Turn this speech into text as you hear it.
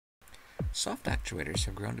Soft actuators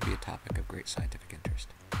have grown to be a topic of great scientific interest,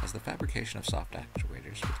 as the fabrication of soft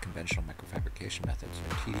actuators with conventional microfabrication methods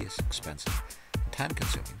are tedious, expensive, and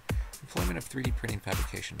time-consuming. Employment of 3D printing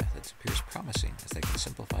fabrication methods appears promising as they can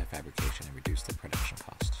simplify fabrication and reduce their production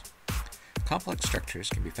costs. Complex structures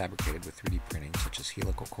can be fabricated with 3D printing, such as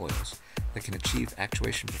helical coils, that can achieve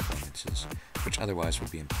actuation performances which otherwise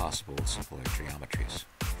would be impossible with simpler geometries.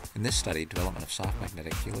 In this study, development of soft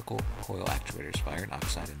magnetic helical coil actuators of iron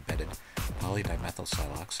oxide embedded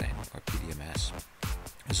polydimethylsiloxane, or PDMS,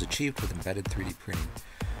 was achieved with embedded 3D printing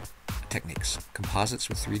techniques. Composites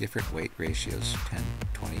with 3 different weight ratios, 10,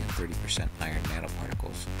 20, and 30% iron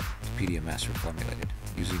nanoparticles to PDMS were formulated.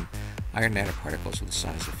 Using iron nanoparticles with a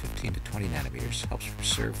size of 15 to 20 nanometers helps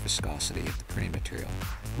preserve viscosity of the printing material,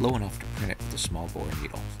 low enough to print it with a small bore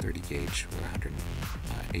needle, 30 gauge or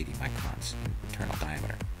 180 microns in internal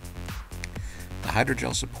diameter. The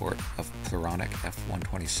hydrogel support of Pluronic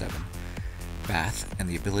F127 bath and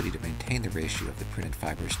the ability to maintain the ratio of the printed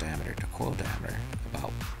fiber's diameter to coil diameter,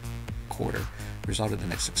 about quarter, resulted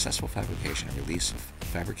in a successful fabrication and release of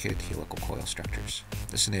fabricated helical coil structures.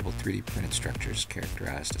 This enabled 3D printed structures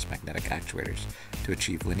characterized as magnetic actuators to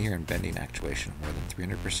achieve linear and bending actuation of more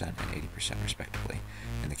than 300% and 80% respectively,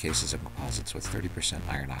 in the cases of composites with 30%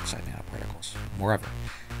 iron oxide nanoparticles. Moreover,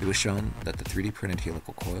 it was shown that the 3D printed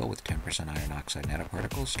helical coil with 10% iron oxide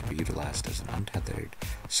nanoparticles can be utilized as an untethered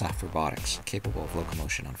soft robotics capable of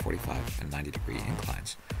locomotion on 45 and 90-degree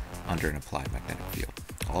inclines under an applied magnetic field.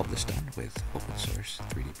 All of this done with open source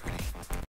 3D printing.